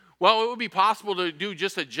Well, it would be possible to do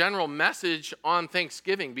just a general message on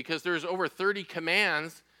Thanksgiving because there's over 30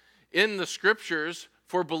 commands in the scriptures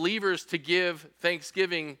for believers to give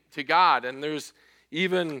thanksgiving to God. And there's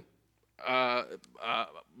even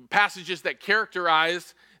passages that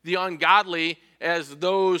characterize the ungodly as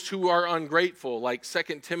those who are ungrateful, like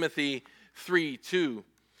 2 Timothy 3:2.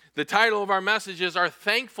 The title of our message is Our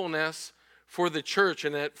Thankfulness for the Church,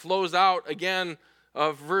 and it flows out again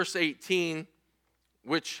of verse 18,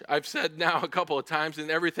 which I've said now a couple of times, in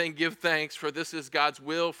everything give thanks, for this is God's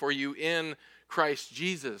will for you in Christ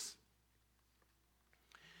Jesus.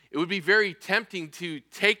 It would be very tempting to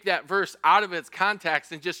take that verse out of its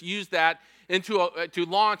context and just use that to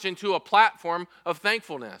launch into a platform of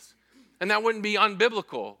thankfulness. And that wouldn't be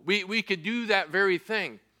unbiblical. We could do that very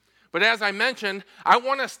thing. But as I mentioned, I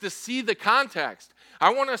want us to see the context.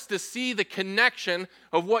 I want us to see the connection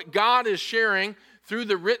of what God is sharing through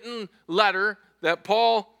the written letter that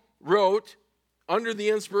Paul wrote under the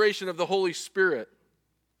inspiration of the Holy Spirit.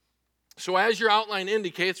 So as your outline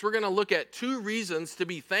indicates, we're going to look at 2 reasons to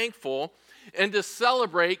be thankful and to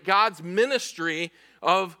celebrate God's ministry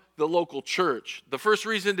of the local church. The first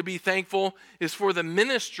reason to be thankful is for the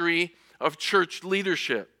ministry of church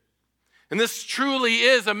leadership. And this truly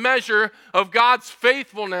is a measure of God's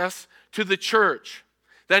faithfulness to the church,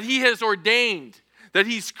 that he has ordained, that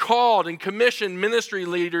he's called and commissioned ministry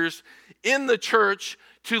leaders in the church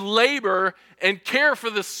to labor and care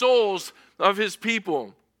for the souls of his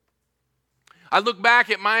people. I look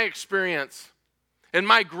back at my experience and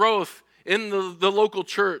my growth in the local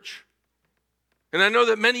church. And I know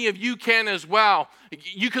that many of you can as well.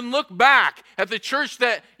 You can look back at the church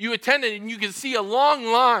that you attended and you can see a long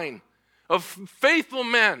line of faithful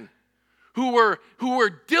men who were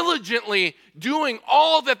diligently doing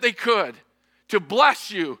all that they could to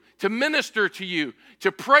bless you, to minister to you, to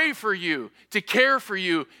pray for you, to care for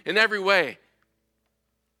you in every way.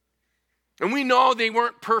 And we know they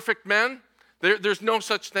weren't perfect men. There's no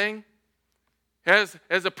such thing as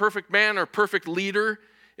a perfect man or perfect leader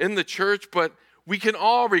in the church, but we can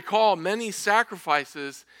all recall many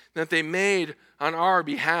sacrifices that they made on our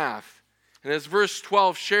behalf. And as verse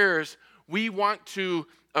 12 shares, we want to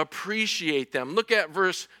appreciate them. Look at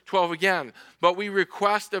verse 12 again. But we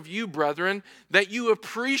request of you, brethren, that you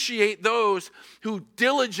appreciate those who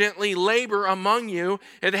diligently labor among you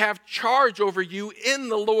and have charge over you in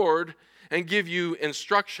the Lord and give you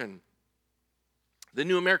instruction. The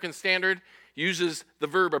New American Standard uses the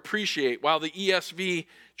verb appreciate, while the ESV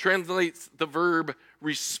translates the verb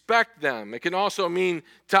respect them. It can also mean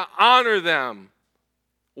to honor them.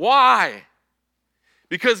 Why?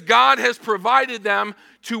 Because God has provided them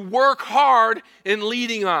to work hard in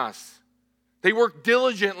leading us. They work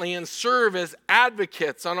diligently and serve as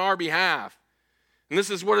advocates on our behalf. And this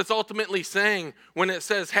is what it's ultimately saying when it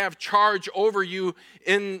says have charge over you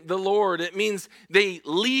in the Lord. It means they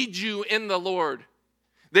lead you in the Lord.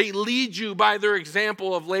 They lead you by their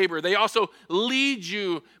example of labor. They also lead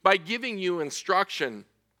you by giving you instruction.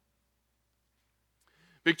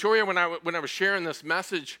 Victoria, when I was sharing this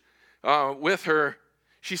message with her,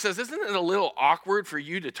 she says, "Isn't it a little awkward for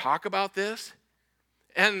you to talk about this?"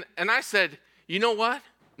 And I said, "You know what?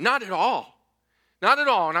 Not at all. Not at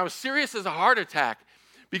all." And I was serious as a heart attack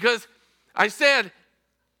because I said,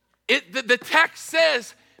 the text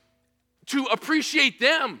says to appreciate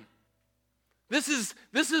them. This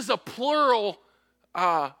is a plural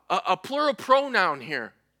pronoun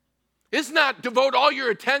here. It's not devote all your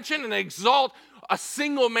attention and exalt a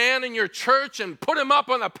single man in your church and put him up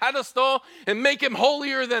on a pedestal and make him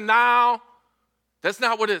holier than thou. That's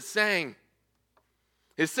not what it's saying.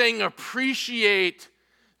 It's saying appreciate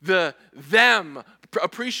them,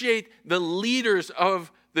 appreciate the leaders of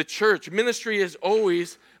the church. Ministry is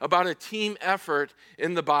always about a team effort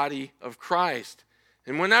in the body of Christ.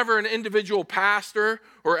 And whenever an individual pastor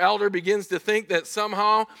or elder begins to think that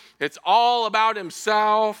somehow it's all about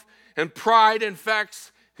himself and pride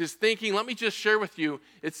infects his thinking, let me just share with you,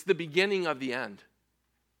 it's the beginning of the end.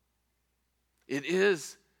 It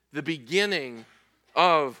is the beginning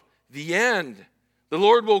of the end. The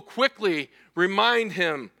Lord will quickly remind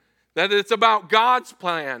him that it's about God's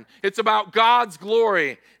plan. It's about God's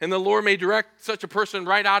glory. And the Lord may direct such a person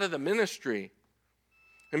right out of the ministry.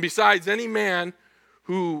 And besides, any man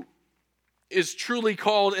who is truly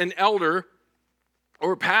called an elder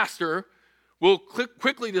or pastor will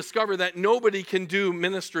quickly discover that nobody can do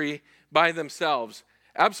ministry by themselves.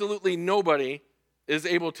 Absolutely nobody is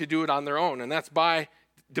able to do it on their own, and that's by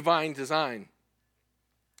divine design.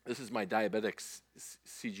 This is my diabetic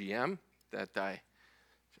CGM that I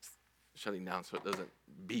just shutting down so it doesn't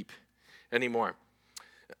beep anymore.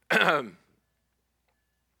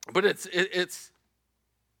 But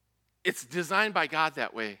it's designed by God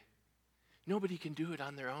that way. Nobody can do it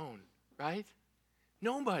on their own, right?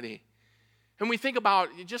 Nobody. And we think about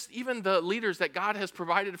just even the leaders that God has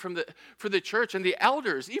provided for the church and the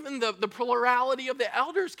elders. Even the plurality of the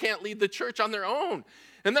elders can't lead the church on their own.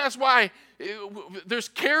 And that's why there's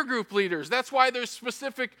care group leaders. That's why there's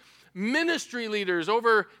specific ministry leaders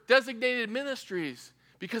over designated ministries,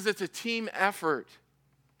 because it's a team effort.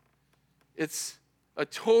 It's a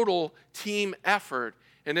total team effort,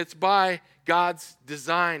 and it's by God's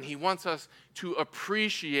design. He wants us to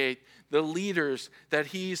appreciate the leaders that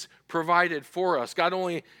he's provided for us. God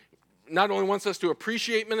not only wants us to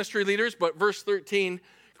appreciate ministry leaders, but verse 13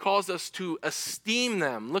 calls us to esteem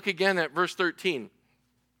them. Look again at verse 13.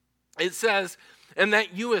 It says, and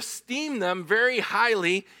that you esteem them very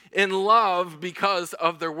highly in love because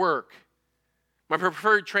of their work. My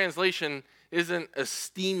preferred translation isn't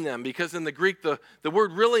esteem them, because in the Greek, the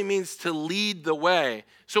word really means to lead the way.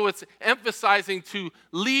 So it's emphasizing to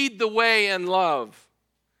lead the way in love.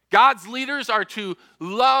 God's leaders are to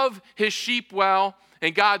love his sheep well,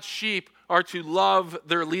 and God's sheep are to love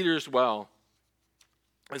their leaders well.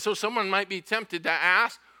 And so someone might be tempted to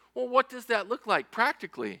ask, well, what does that look like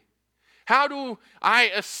practically? How do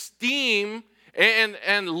I esteem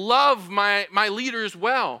and love my leaders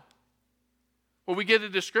well? Well, we get a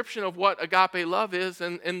description of what agape love is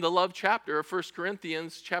in the love chapter of 1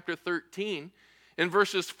 Corinthians chapter 13 in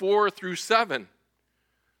verses 4 through 7.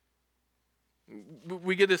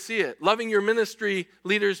 We get to see it. Loving your ministry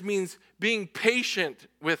leaders means being patient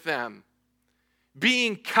with them,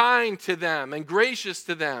 being kind to them and gracious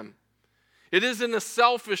to them. It isn't a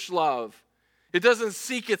selfish love. It doesn't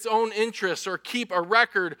seek its own interests or keep a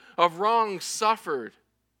record of wrongs suffered.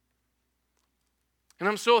 And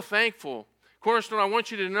I'm so thankful. Cornerstone, I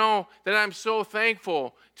want you to know that I'm so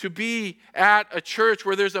thankful to be at a church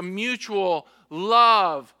where there's a mutual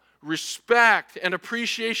love, respect, and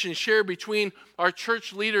appreciation shared between our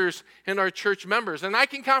church leaders and our church members. And I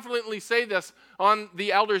can confidently say this on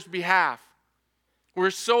the elders' behalf.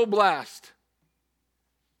 We're so blessed.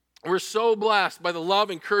 We're so blessed by the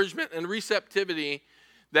love, encouragement, and receptivity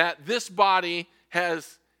that this body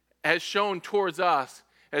has shown towards us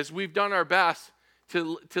as we've done our best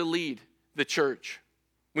to lead the church.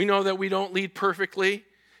 We know that we don't lead perfectly,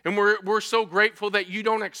 and we're so grateful that you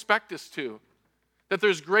don't expect us to, that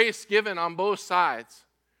there's grace given on both sides.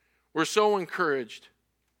 We're so encouraged.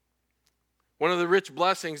 One of the rich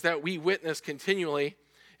blessings that we witness continually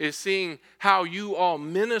is seeing how you all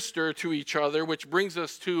minister to each other, which brings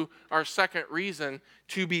us to our second reason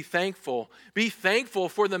to be thankful. Be thankful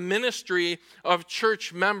for the ministry of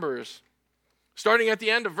church members. Starting at the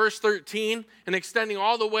end of verse 13 and extending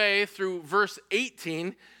all the way through verse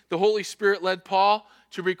 18, the Holy Spirit led Paul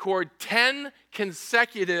to record 10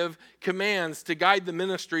 consecutive commands to guide the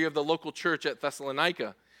ministry of the local church at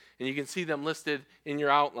Thessalonica. And you can see them listed in your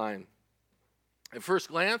outline. At first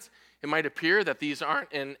glance, it might appear that these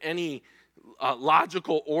aren't in any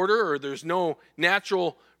logical order, or there's no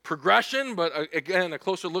natural progression, but again, a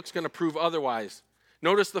closer look's going to prove otherwise.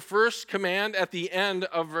 Notice the first command at the end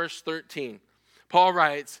of verse 13. Paul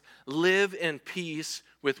writes, live in peace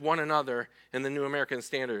with one another in the New American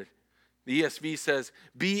Standard. The ESV says,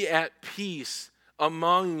 be at peace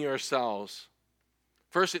among yourselves.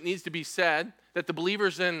 First, it needs to be said that the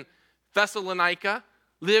believers in Thessalonica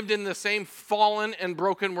lived in the same fallen and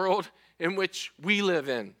broken world in which we live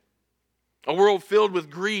in. A world filled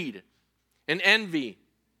with greed and envy,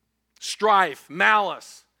 strife,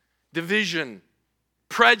 malice, division,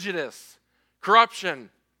 prejudice,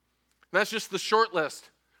 corruption. That's just the short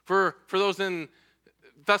list for those in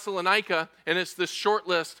Thessalonica, and it's the short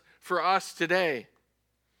list for us today.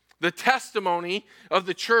 The testimony of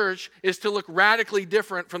the church is to look radically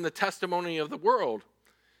different from the testimony of the world.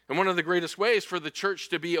 And one of the greatest ways for the church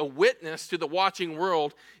to be a witness to the watching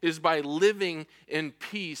world is by living in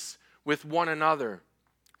peace with one another.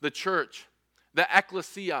 The church, the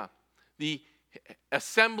ecclesia, the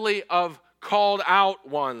assembly of called out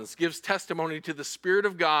ones, gives testimony to the Spirit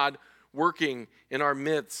of God working in our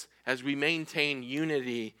midst as we maintain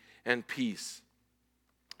unity and peace.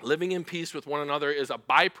 Living in peace with one another is a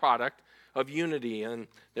byproduct of unity, and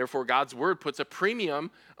therefore God's word puts a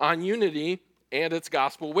premium on unity and its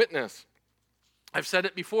gospel witness. I've said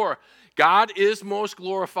it before. God is most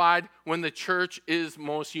glorified when the church is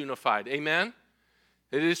most unified. Amen?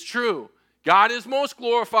 It is true. God is most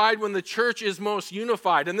glorified when the church is most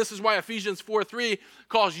unified. And this is why Ephesians 4:3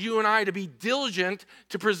 calls you and I to be diligent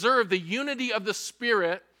to preserve the unity of the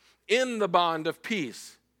Spirit in the bond of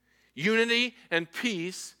peace. Unity and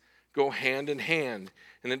peace go hand in hand.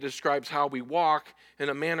 And it describes how we walk in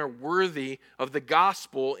a manner worthy of the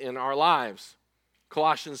gospel in our lives.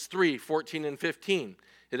 Colossians 3, 14 and 15.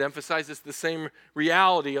 It emphasizes the same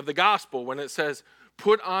reality of the gospel when it says,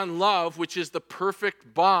 put on love, which is the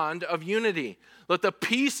perfect bond of unity. Let the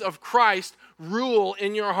peace of Christ rule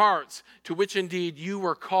in your hearts, to which indeed you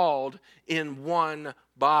were called in one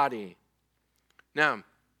body. Now,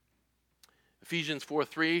 Ephesians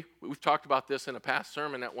 4:3, we've talked about this in a past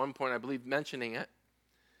sermon at one point, I believe, mentioning it,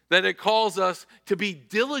 that it calls us to be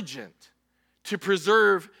diligent to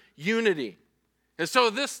preserve unity. And so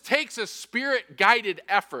this takes a Spirit-guided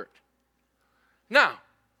effort. Now,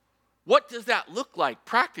 what does that look like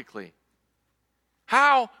practically?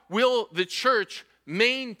 How will the church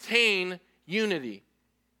maintain unity?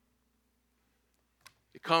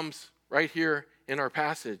 It comes right here in our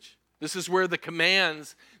passage. This is where the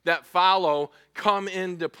commands that follow come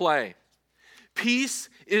into play. Peace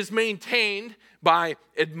is maintained by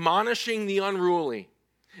admonishing the unruly,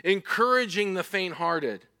 encouraging the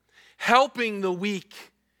faint-hearted, helping the weak,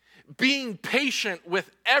 being patient with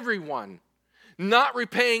everyone, not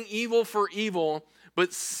repaying evil for evil,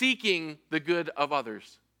 but seeking the good of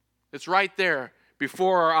others. It's right there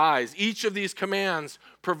before our eyes. Each of these commands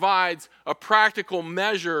provides a practical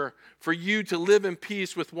measure for you to live in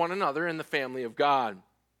peace with one another in the family of God.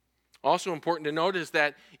 Also important to note is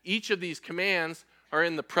that each of these commands are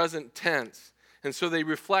in the present tense, and so they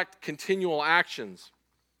reflect continual actions.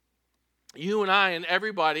 You and I and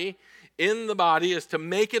everybody in the body is to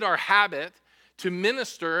make it our habit to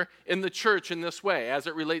minister in the church in this way as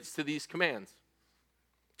it relates to these commands.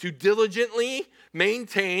 To diligently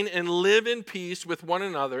maintain and live in peace with one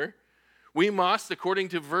another, we must, according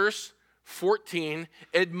to verse 14,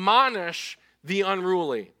 admonish the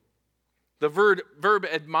unruly. The verb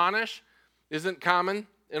admonish isn't common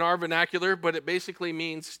in our vernacular, but it basically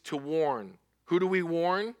means to warn. Who do we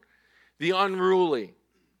warn? The unruly.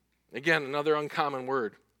 Again, another uncommon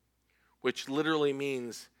word, which literally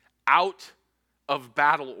means out of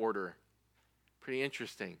battle order. Pretty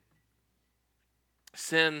interesting.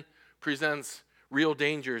 Sin presents real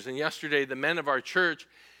dangers. And yesterday, the men of our church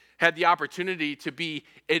had the opportunity to be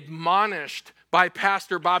admonished by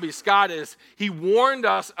Pastor Bobby Scott as he warned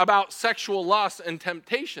us about sexual lust and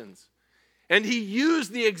temptations. And he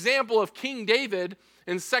used the example of King David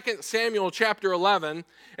in 2 Samuel chapter 11,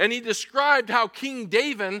 and he described how King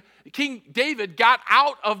David got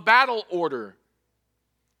out of battle order.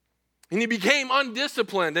 And he became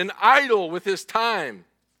undisciplined and idle with his time.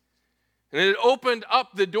 And it opened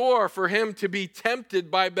up the door for him to be tempted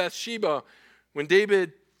by Bathsheba when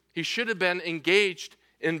David, he should have been engaged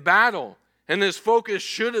in battle. And his focus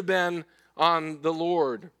should have been on the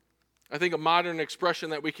Lord. I think a modern expression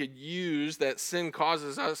that we could use that sin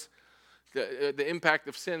causes us, the impact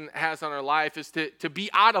of sin has on our life, is to be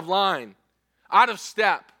out of line, out of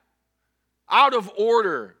step, out of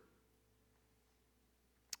order.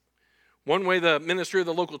 One way the ministry of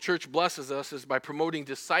the local church blesses us is by promoting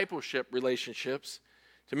discipleship relationships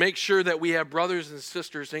to make sure that we have brothers and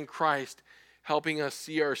sisters in Christ helping us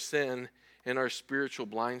see our sin and our spiritual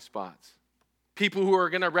blind spots. People who are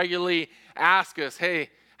going to regularly ask us, hey,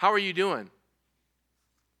 how are you doing?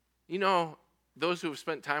 You know, those who have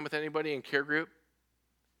spent time with anybody in care group,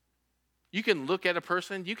 you can look at a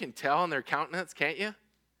person, you can tell in their countenance, can't you,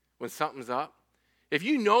 when something's up? If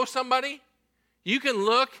you know somebody, you can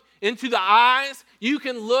look into the eyes, you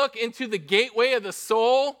can look into the gateway of the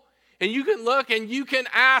soul, and you can look and you can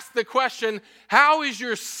ask the question, how is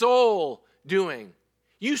your soul doing?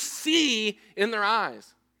 You see in their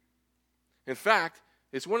eyes. In fact,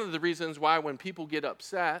 it's one of the reasons why when people get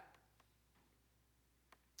upset,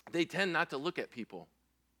 they tend not to look at people.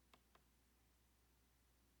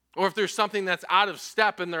 Or if there's something that's out of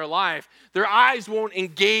step in their life, their eyes won't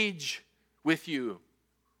engage with you.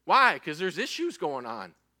 Why? Because there's issues going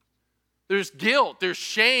on. There's guilt, there's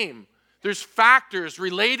shame, there's factors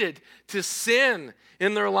related to sin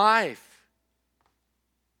in their life.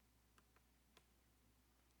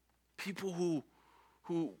 People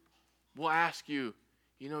who will ask you,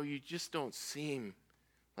 you know, you just don't seem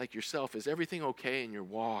like yourself. Is everything okay in your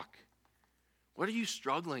walk? What are you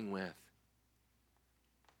struggling with?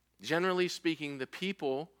 Generally speaking, the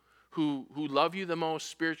people who love you the most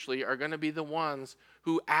spiritually are going to be the ones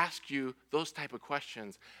who ask you those type of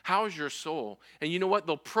questions. How is your soul? And you know what?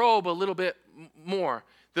 They'll probe a little bit more.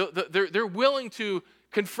 They're willing to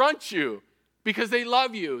confront you because they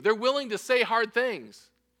love you. They're willing to say hard things.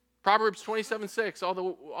 Proverbs 27:6,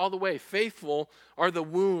 all the way. Faithful are the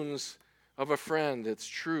wounds of a friend. It's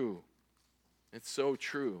true. It's so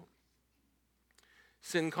true.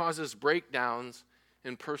 Sin causes breakdowns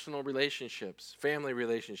in personal relationships, family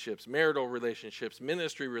relationships, marital relationships,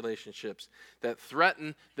 ministry relationships that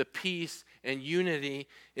threaten the peace and unity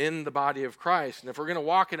in the body of Christ. And if we're going to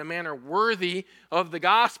walk in a manner worthy of the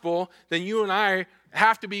gospel, then you and I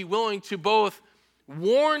have to be willing to both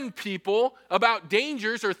warn people about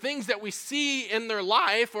dangers or things that we see in their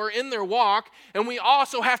life or in their walk, and we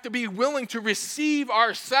also have to be willing to receive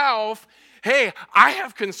ourselves, hey, I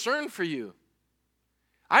have concern for you.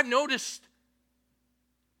 I've noticed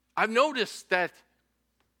that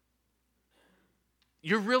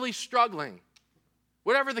you're really struggling,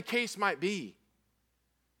 whatever the case might be.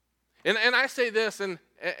 And I say this, and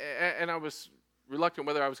I was reluctant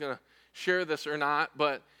whether I was going to share this or not,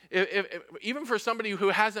 but if even for somebody who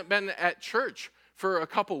hasn't been at church for a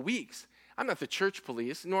couple weeks, I'm not the church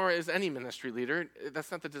police, nor is any ministry leader.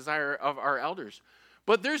 That's not the desire of our elders.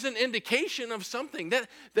 But there's an indication of something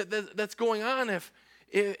that's going on if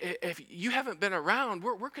you haven't been around.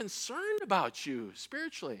 We're concerned about you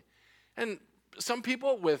spiritually. And some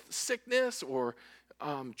people with sickness or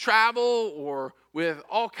travel or with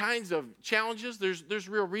all kinds of challenges, there's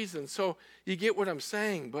real reasons. So you get what I'm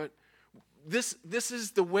saying. But this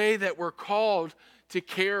is the way that we're called to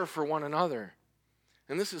care for one another.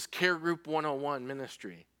 And this is Care Group 101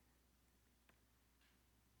 ministry.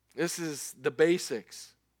 This is the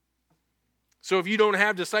basics. So if you don't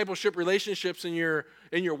have discipleship relationships in your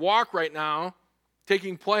walk right now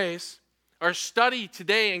taking place, our study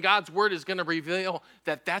today in God's Word is going to reveal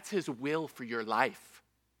that that's His will for your life.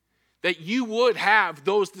 That you would have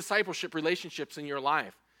those discipleship relationships in your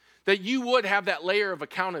life. That you would have that layer of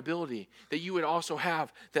accountability. That you would also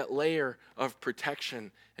have that layer of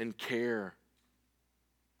protection and care.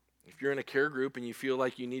 If you're in a care group and you feel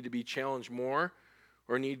like you need to be challenged more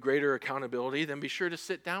or need greater accountability, then be sure to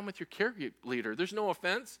sit down with your care group leader. There's no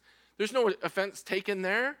offense. There's no offense taken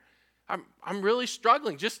there. I'm really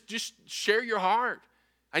struggling. Just share your heart.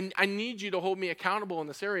 I need you to hold me accountable in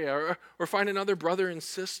this area, or find another brother and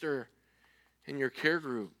sister in your care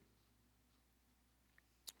group.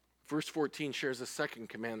 Verse 14 shares a second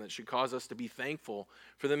command that should cause us to be thankful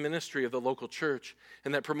for the ministry of the local church,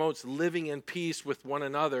 and that promotes living in peace with one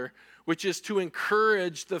another, which is to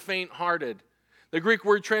encourage the faint-hearted. The Greek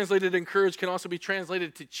word translated encourage can also be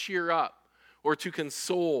translated to cheer up or to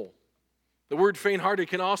console. The word faint-hearted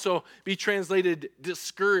can also be translated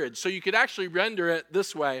discouraged. So you could actually render it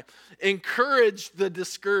this way: encourage the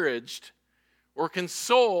discouraged, or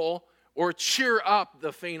console or cheer up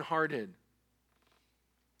the faint-hearted.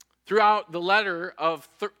 Throughout the letter of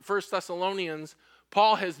 1 Thessalonians,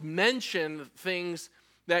 Paul has mentioned things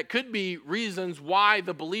that could be reasons why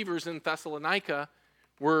the believers in Thessalonica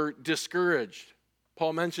were discouraged.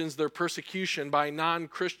 Paul mentions their persecution by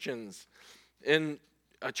non-Christians in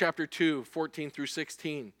chapter 2, 14 through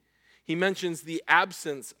 16. He mentions the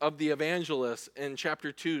absence of the evangelists in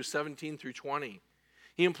chapter 2, 17 through 20.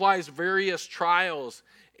 He implies various trials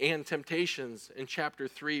and temptations in chapter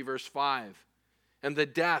 3, verse 5. And the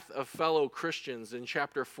death of fellow Christians in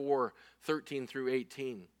chapter 4, 13 through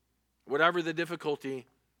 18. Whatever the difficulty,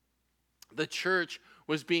 the church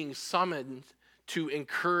was being summoned to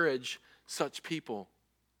encourage such people.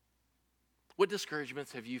 What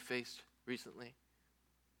discouragements have you faced recently?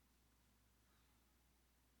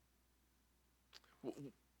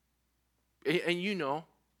 And you know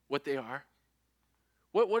what they are.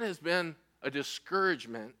 What has been a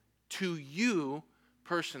discouragement to you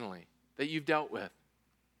personally that you've dealt with?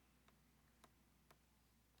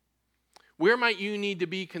 Where might you need to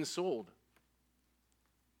be consoled?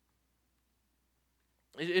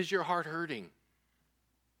 Is your heart hurting?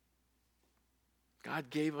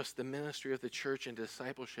 God gave us the ministry of the church and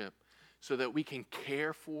discipleship so that we can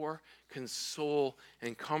care for, console,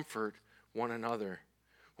 and comfort one another.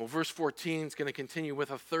 Well, verse 14 is going to continue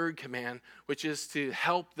with a third command, which is to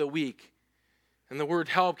help the weak. And the word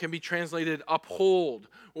help can be translated uphold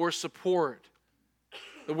or support.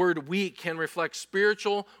 The word weak can reflect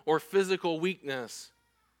spiritual or physical weakness.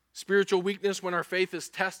 Spiritual weakness when our faith is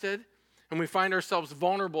tested and we find ourselves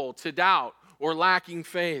vulnerable to doubt or lacking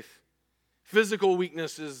faith. Physical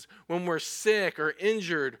weakness is when we're sick or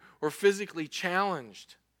injured or physically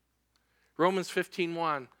challenged. Romans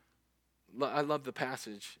 15:1, I love the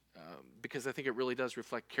passage because I think it really does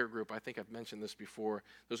reflect care group. I think I've mentioned this before,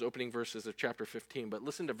 those opening verses of chapter 15. But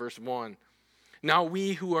listen to verse 1. Now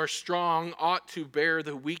we who are strong ought to bear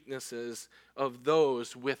the weaknesses of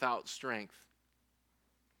those without strength.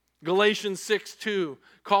 Galatians 6:2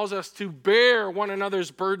 calls us to bear one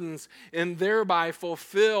another's burdens and thereby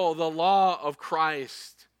fulfill the law of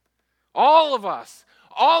Christ. All of us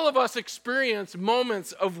All of us experience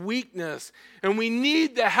moments of weakness, and we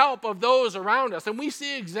need the help of those around us. And we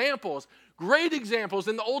see examples, great examples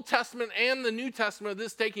in the Old Testament and the New Testament of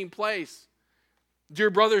this taking place. Dear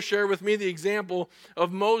brother, share with me the example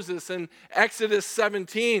of Moses in Exodus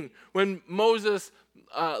 17 when Moses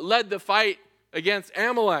led the fight against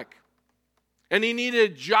Amalek. And he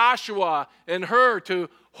needed Joshua and Hur to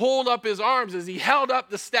hold up his arms as he held up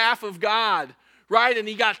the staff of God, right? And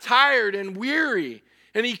he got tired and weary,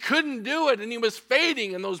 and he couldn't do it, and he was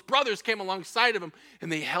fading, and those brothers came alongside of him, and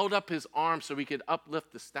they held up his arms so he could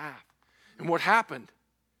uplift the staff. And what happened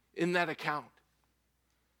in that account?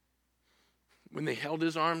 When they held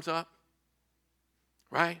his arms up,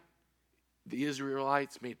 right? The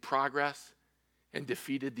Israelites made progress and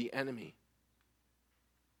defeated the enemy.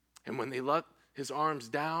 And when they let his arms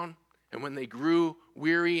down, and when they grew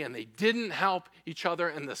weary and they didn't help each other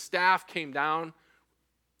and the staff came down,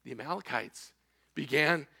 the Amalekites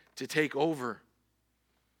began to take over.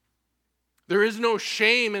 There is no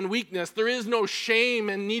shame in weakness. There is no shame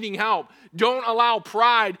in needing help. Don't allow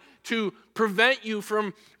pride to prevent you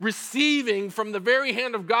from receiving from the very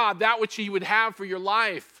hand of God that which He would have for your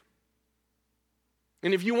life.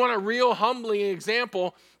 And if you want a real humbling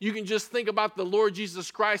example, you can just think about the Lord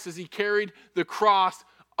Jesus Christ as He carried the cross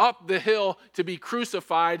up the hill to be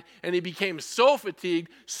crucified, and He became so fatigued,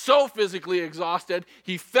 so physically exhausted,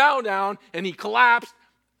 He fell down and He collapsed.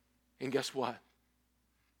 And guess what?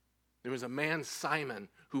 There was a man, Simon,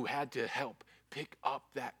 who had to help pick up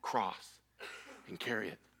that cross and carry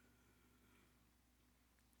it.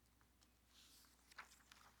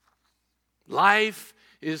 Life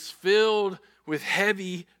is filled with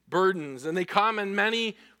heavy burdens, and they come in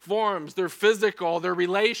many forms. They're physical, they're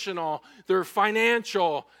relational, they're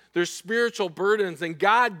financial, they're spiritual burdens. And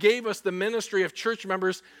God gave us the ministry of church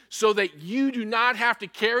members so that you do not have to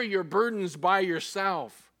carry your burdens by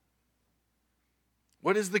yourself.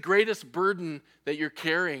 What is the greatest burden that you're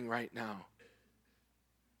carrying right now?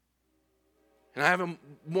 And I have a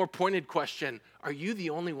more pointed question. Are you the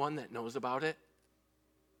only one that knows about it?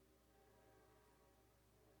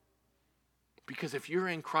 Because if you're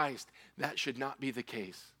in Christ, that should not be the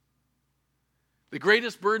case. The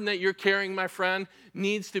greatest burden that you're carrying, my friend,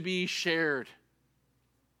 needs to be shared.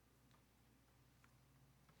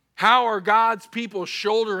 How are God's people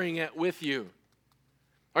shouldering it with you?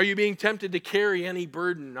 Are you being tempted to carry any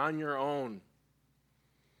burden on your own?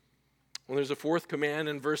 Well, there's a fourth command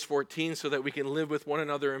in verse 14, so that we can live with one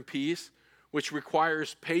another in peace, which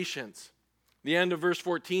requires patience. The end of verse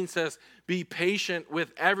 14 says, be patient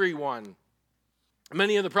with everyone.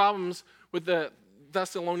 Many of the problems with the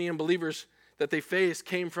Thessalonian believers that they faced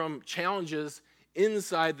came from challenges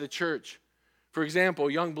inside the church. For example,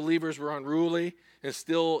 young believers were unruly and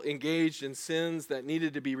still engaged in sins that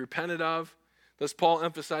needed to be repented of. Thus, Paul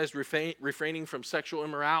emphasized refraining from sexual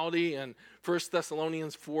immorality in 1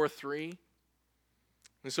 Thessalonians 4:3.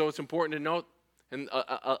 And so it's important to note, and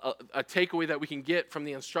a takeaway that we can get from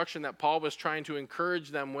the instruction that Paul was trying to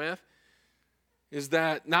encourage them with, is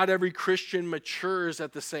that not every Christian matures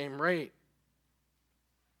at the same rate.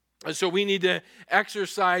 And so we need to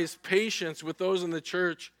exercise patience with those in the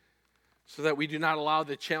church so that we do not allow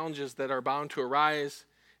the challenges that are bound to arise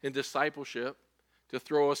in discipleship to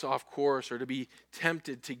throw us off course or to be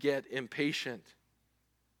tempted to get impatient.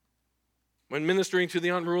 When ministering to the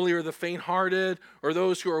unruly or the faint-hearted or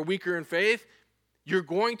those who are weaker in faith, you're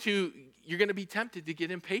going to be tempted to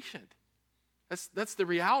get impatient. That's the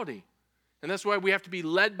reality. And that's why we have to be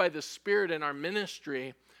led by the Spirit in our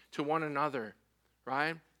ministry to one another,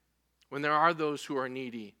 right? When there are those who are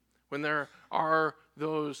needy, when there are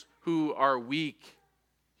those who are weak,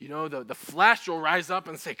 the flesh will rise up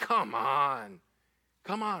and say, come on,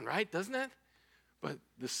 right? Doesn't it? But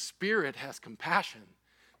the Spirit has compassion.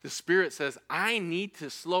 The Spirit says, I need to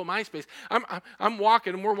slow my pace. I'm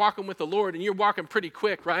walking, and we're walking with the Lord, and you're walking pretty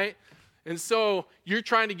quick, right? And so you're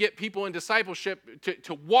trying to get people in discipleship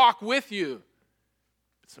to walk with you.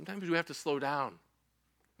 But sometimes we have to slow down.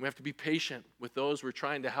 We have to be patient with those we're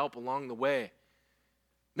trying to help along the way.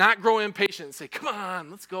 Not grow impatient and say, come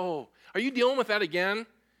on, let's go. Are you dealing with that again?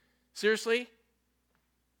 Seriously?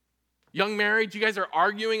 Young married, you guys are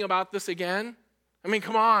arguing about this again? I mean,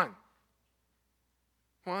 come on.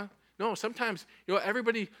 What? No, sometimes,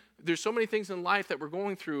 everybody, there's so many things in life that we're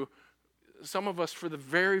going through, some of us for the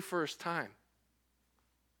very first time.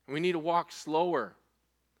 We need to walk slower.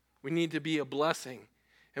 We need to be a blessing.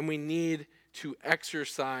 And we need to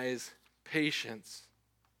exercise patience.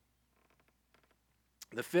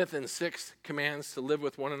 The fifth and sixth commands to live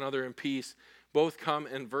with one another in peace both come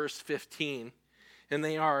in verse 15. And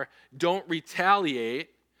they are, don't retaliate,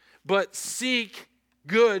 but seek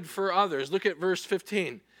good for others. Look at verse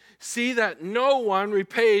 15. See that no one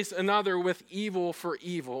repays another with evil for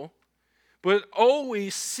evil, but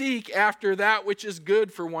always seek after that which is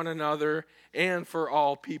good for one another and for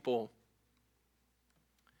all people.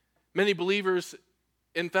 Many believers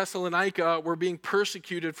in Thessalonica were being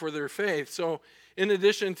persecuted for their faith. So in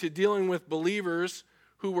addition to dealing with believers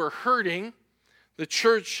who were hurting, the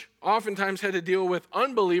church oftentimes had to deal with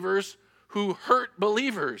unbelievers who hurt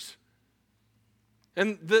believers.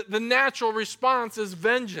 And the natural response is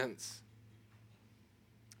vengeance.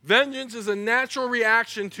 Vengeance is a natural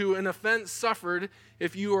reaction to an offense suffered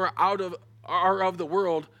if you are of the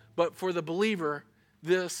world, but for the believer,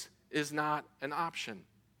 this is not an option.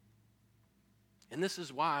 And this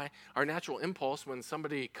is why our natural impulse when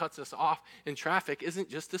somebody cuts us off in traffic isn't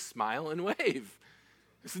just to smile and wave.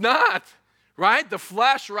 It's not, right? The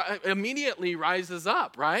flesh immediately rises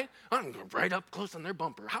up, right? I'm going right up close on their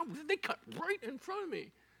bumper. How did they cut right in front of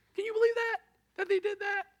me? Can you believe that they did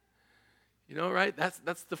that? You know, right?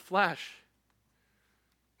 That's the flesh.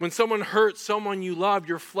 When someone hurts someone you love,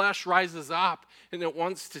 your flesh rises up and it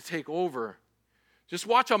wants to take over. Just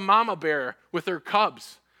watch a mama bear with her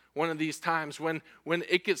cubs. One of these times when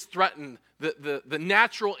it gets threatened, the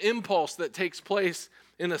natural impulse that takes place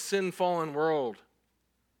in a sin-fallen world.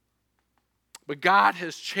 But God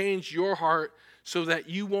has changed your heart so that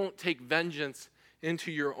you won't take vengeance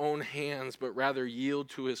into your own hands, but rather yield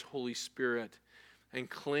to his Holy Spirit and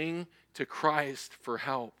cling to Christ for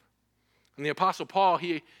help. And the Apostle Paul,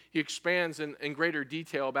 he expands in greater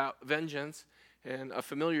detail about vengeance, and a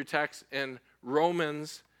familiar text in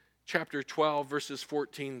Romans chapter 12, verses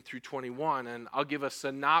 14 through 21, and I'll give a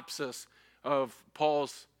synopsis of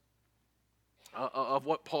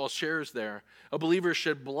what Paul shares there. A believer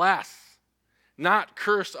should bless, not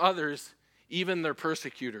curse others, even their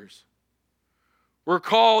persecutors. We're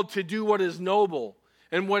called to do what is noble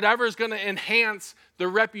and whatever is going to enhance the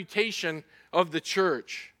reputation of the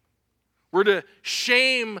church. We're to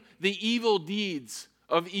shame the evil deeds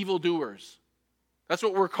of evildoers. That's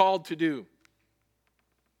what we're called to do.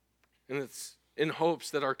 And it's in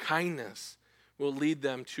hopes that our kindness will lead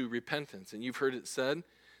them to repentance. And you've heard it said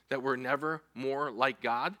that we're never more like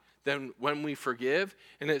God than when we forgive.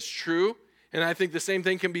 And it's true. And I think the same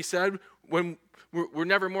thing can be said when we're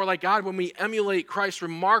never more like God when we emulate Christ's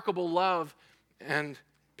remarkable love and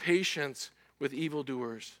patience with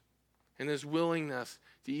evildoers and his willingness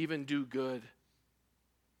to even do good,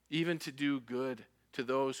 even to do good to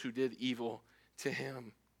those who did evil to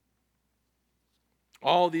him.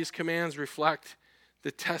 All these commands reflect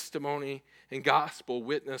the testimony and gospel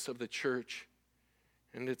witness of the church.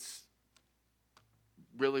 And it's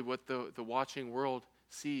really what the watching world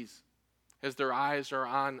sees as their eyes are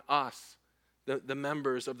on us, the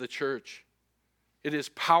members of the church. It is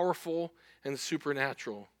powerful and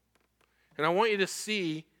supernatural. And I want you to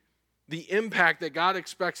see the impact that God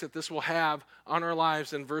expects that this will have on our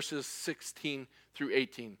lives in verses 16 through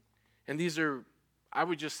 18. And these are, I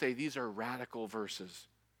would just say, these are radical verses.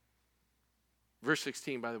 Verse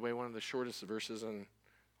 16, by the way, one of the shortest verses in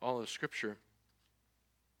all of Scripture.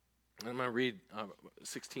 I'm going to read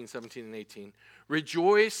 16, 17, and 18.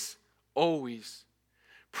 Rejoice always.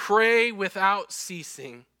 Pray without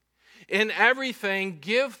ceasing. In everything,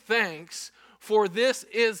 give thanks, for this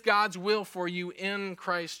is God's will for you in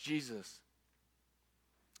Christ Jesus.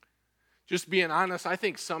 Just being honest, I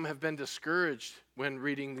think some have been discouraged when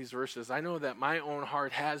reading these verses. I know that my own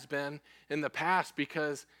heart has been in the past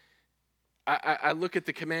because I look at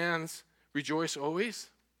the commands, rejoice always,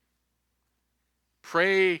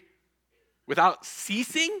 pray without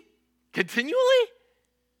ceasing, continually,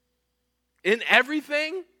 in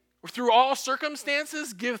everything, through all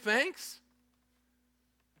circumstances, give thanks.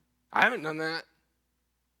 I haven't done that.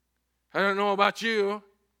 I don't know about you.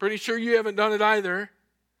 Pretty sure you haven't done it either.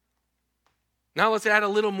 Now let's add a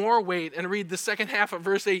little more weight and read the second half of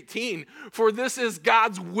verse 18. For this is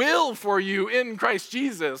God's will for you in Christ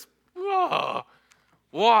Jesus. Whoa.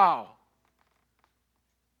 Wow.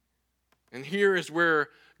 And here is where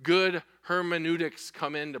good hermeneutics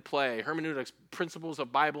come into play. Hermeneutics, principles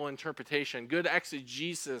of Bible interpretation, good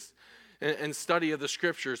exegesis and study of the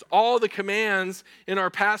Scriptures. All the commands in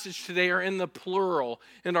our passage today are in the plural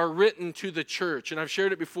and are written to the church. And I've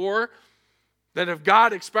shared it before that if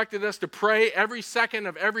God expected us to pray every second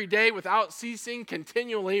of every day without ceasing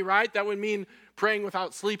continually, right, that would mean praying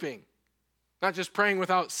without sleeping, not just praying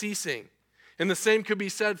without ceasing. And the same could be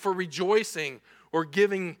said for rejoicing or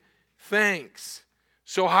giving thanks.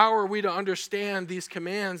 So how are we to understand these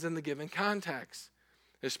commands in the given context?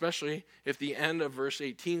 especially if the end of verse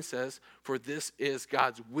 18 says, "For this is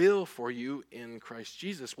God's will for you in Christ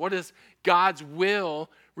Jesus." What is God's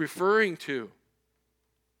will referring to?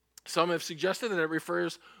 Some have suggested that it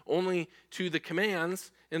refers only to the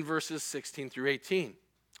commands in verses 16 through 18.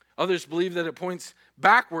 Others believe that it points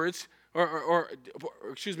backwards,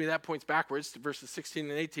 that points backwards to verses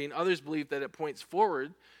 16 and 18. Others believe that it points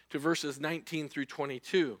forward to verses 19 through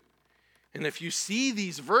 22. And if you see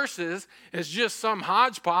these verses as just some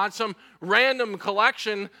hodgepodge, some random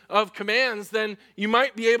collection of commands, then you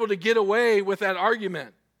might be able to get away with that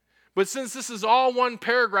argument. But since this is all one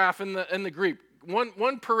paragraph in the Greek,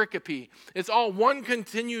 one pericope, it's all one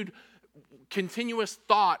continuous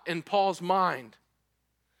thought in Paul's mind.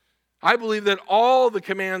 I believe that all the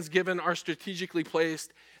commands given are strategically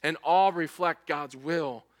placed and all reflect God's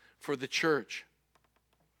will for the church.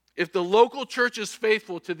 If the local church is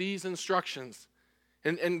faithful to these instructions,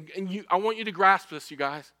 I want you to grasp this, you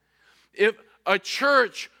guys. If a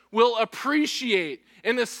church will appreciate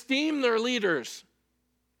and esteem their leaders,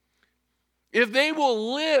 if they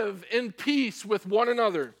will live in peace with one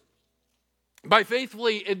another by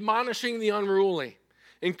faithfully admonishing the unruly,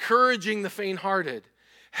 encouraging the faint-hearted,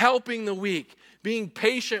 helping the weak, being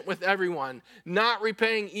patient with everyone, not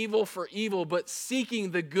repaying evil for evil, but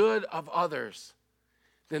seeking the good of others,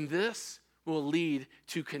 then this will lead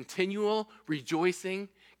to continual rejoicing,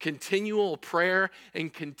 continual prayer,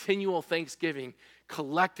 and continual thanksgiving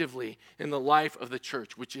collectively in the life of the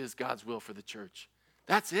church, which is God's will for the church.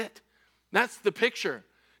 That's it. That's the picture.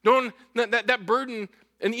 That burden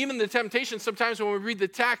and even the temptation sometimes when we read the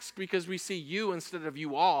text, because we see you instead of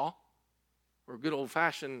you all, or a good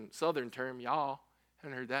old-fashioned southern term, y'all.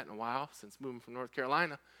 Haven't heard that in a while since moving from North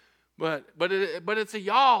Carolina. But it's a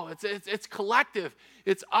y'all. It's collective.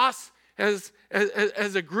 It's us as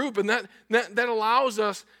a group, and that allows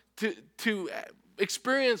us to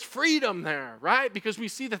experience freedom there, right? Because we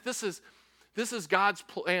see that this is God's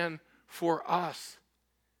plan for us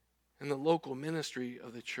in the local ministry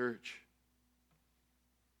of the church.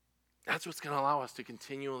 That's what's going to allow us to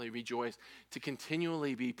continually rejoice, to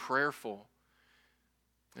continually be prayerful,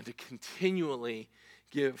 and to continually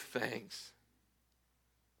give thanks.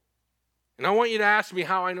 And I want you to ask me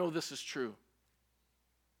how I know this is true.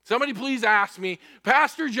 Somebody please ask me,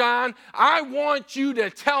 Pastor John, I want you to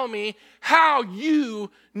tell me how you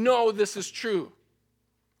know this is true.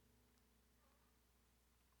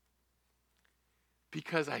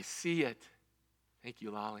 Because I see it. Thank you,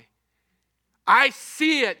 Lolly. I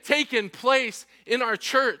see it taking place in our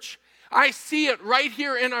church. I see it right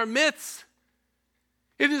here in our midst.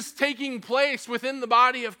 It is taking place within the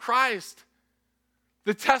body of Christ.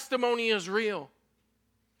 The testimony is real.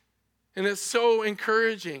 And it's so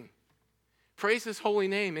encouraging. Praise His holy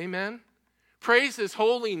name, amen? Praise His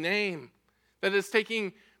holy name that is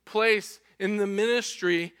taking place in the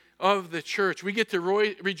ministry of the church. We get to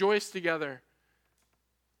rejoice together.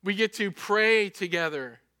 We get to pray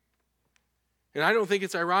together. And I don't think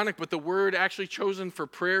it's ironic, but the word actually chosen for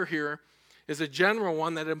prayer here is a general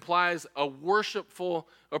one that implies a worshipful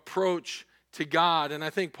approach to God. And I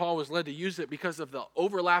think Paul was led to use it because of the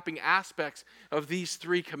overlapping aspects of these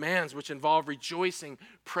three commands, which involve rejoicing,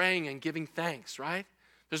 praying, and giving thanks, right?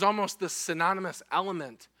 There's almost this synonymous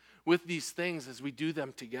element with these things as we do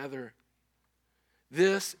them together.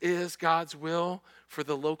 This is God's will for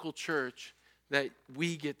the local church that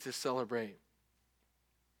we get to celebrate.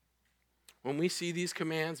 When we see these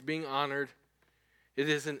commands being honored, it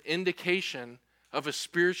is an indication of a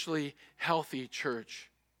spiritually healthy church.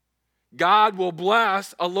 God will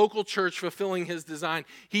bless a local church fulfilling His design.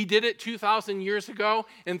 He did it 2,000 years ago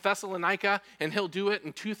in Thessalonica, and He'll do it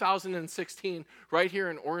in 2016 right here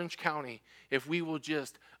in Orange County if we will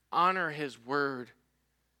just honor His word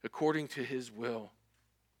according to His will.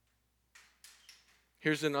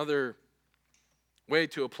 Here's another way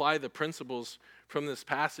to apply the principles from this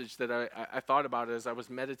passage that I thought about as I was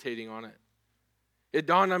meditating on it. It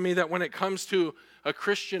dawned on me that when it comes to a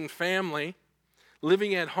Christian family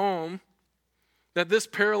living at home, that this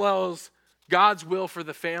parallels God's will for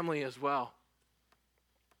the family as well.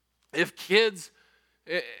 If kids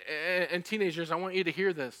and teenagers, I want you to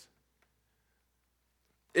hear this.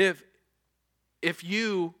 If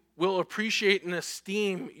you will appreciate and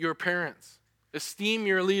esteem your parents, esteem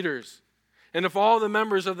your leaders, and if all the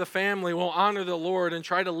members of the family will honor the Lord and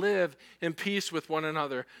try to live in peace with one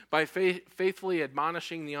another by faithfully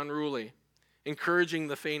admonishing the unruly, encouraging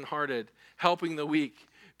the faint-hearted, helping the weak,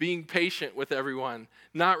 being patient with everyone,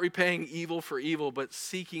 not repaying evil for evil, but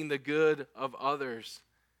seeking the good of others,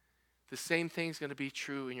 the same thing's going to be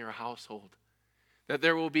true in your household. That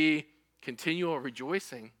there will be continual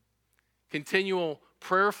rejoicing, continual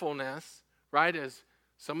prayerfulness, right, as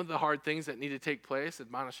some of the hard things that need to take place,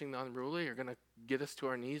 admonishing the unruly, are going to get us to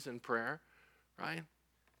our knees in prayer, right?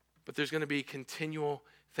 But there's going to be continual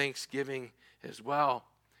thanksgiving as well.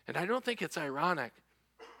 And I don't think it's ironic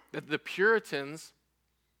that the Puritans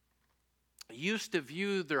used to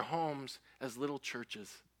view their homes as little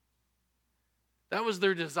churches. That was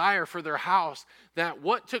their desire for their house, that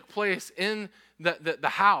what took place in the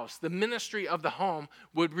house, the ministry of the home,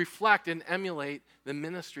 would reflect and emulate the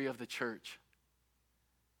ministry of the church.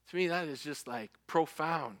 To me, that is just like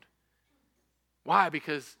profound. Why?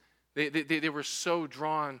 Because they were so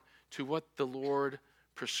drawn to what the Lord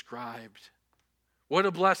prescribed. What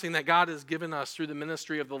a blessing that God has given us through the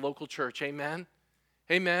ministry of the local church. Amen?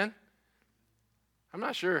 Amen? I'm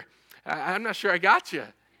not sure I got you.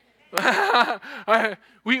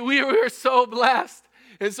 we are so blessed.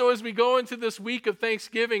 And so as we go into this week of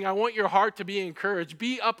Thanksgiving, I want your heart to be encouraged.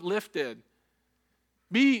 Be uplifted.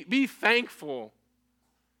 Be thankful.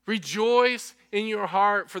 Rejoice in your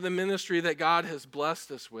heart for the ministry that God has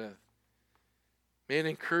blessed us with. May it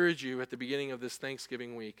encourage you at the beginning of this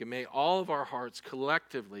Thanksgiving week. And may all of our hearts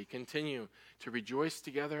collectively continue to rejoice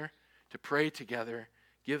together, to pray together,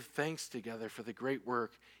 give thanks together for the great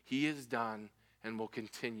work He has done and will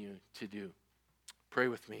continue to do. Pray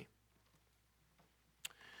with me.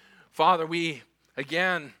 Father, we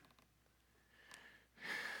again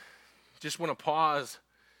just want to pause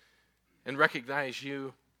and recognize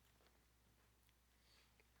you.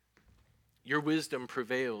 Your wisdom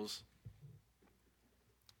prevails.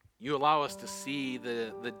 You allow us to see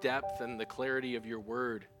the depth and the clarity of your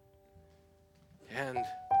word and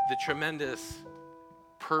the tremendous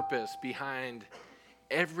purpose behind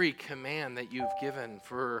every command that you've given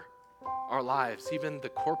for our lives, even the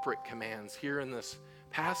corporate commands here in this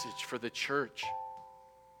passage for the church.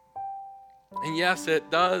 And yes,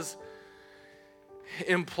 it does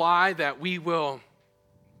imply that we will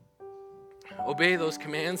obey those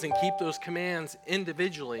commands and keep those commands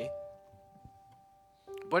individually.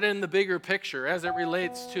 But in the bigger picture, as it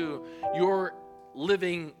relates to your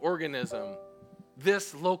living organism,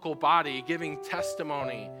 this local body giving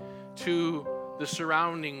testimony to the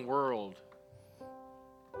surrounding world,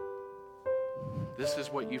 this is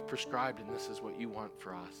what you've prescribed and this is what you want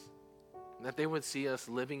for us. And that they would see us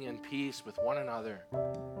living in peace with one another.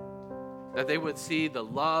 That they would see the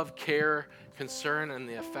love, care, concern, and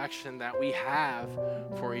the affection that we have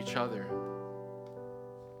for each other.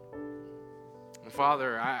 And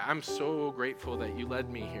Father, I'm so grateful that you led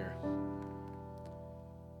me here.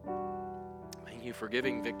 Thank you for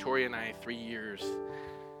giving Victoria and I 3 years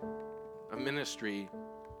of ministry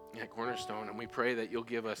at Cornerstone, and we pray that you'll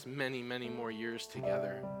give us many, many more years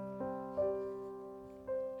together.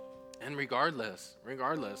 And regardless,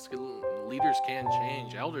 leaders can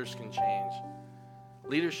change, elders can change,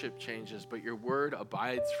 leadership changes, but your word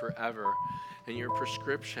abides forever, and your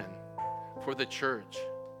prescription for the church,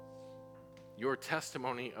 your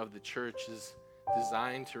testimony of the church is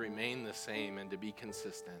designed to remain the same and to be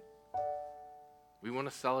consistent. We want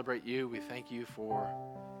to celebrate you. We thank you for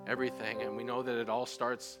everything, and we know that it all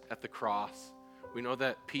starts at the cross. We know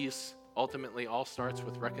that peace ultimately all starts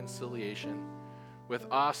with reconciliation with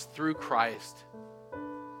us through Christ,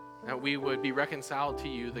 that we would be reconciled to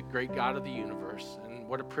you, the great God of the universe. And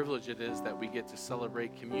what a privilege it is that we get to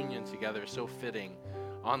celebrate communion together, so fitting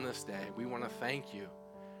on this day. We want to thank you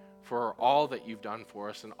for all that you've done for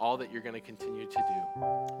us and all that you're going to continue to do.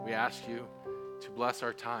 We ask you to bless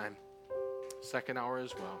our time, second hour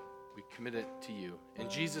as well. We commit it to you. In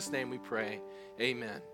Jesus' name we pray, amen.